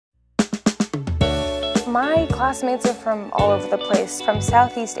My classmates are from all over the place, from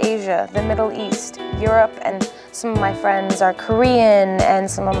Southeast Asia, the Middle East, Europe, and some of my friends are Korean, and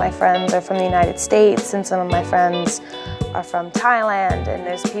some of my friends are from the United States, and some of my friends are from Thailand, and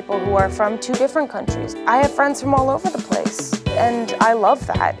there's people who are from 2 different countries. I have friends from all over the place, and I love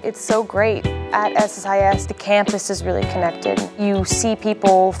that. It's so great. At SSIS, the campus is really connected. You see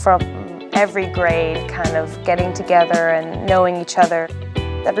people from every grade kind of getting together and knowing each other.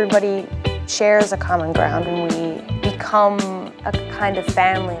 Everybody shares a common ground, and we become a kind of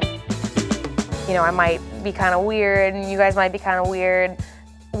family. You know, I might be kind of weird, and you guys might be kind of weird.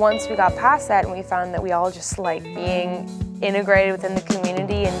 Once we got past that and we found that we all just like being integrated within the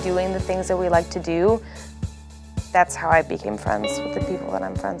community and doing the things that we like to do, that's how I became friends with the people that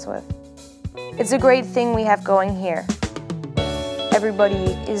I'm friends with. It's a great thing we have going here.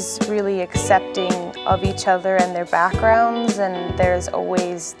 Everybody is really accepting of each other and their backgrounds, and there's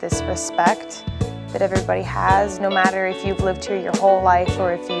always this respect that everybody has, no matter if you've lived here your whole life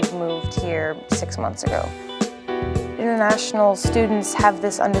or if you've moved here 6 months ago. International students have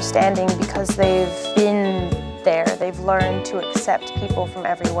this understanding because they've been there. They've learned to accept people from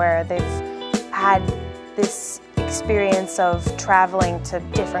everywhere. They've had this experience of traveling to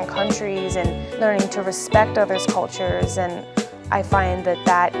different countries and learning to respect others' cultures, and I find that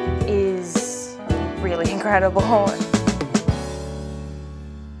that is really incredible.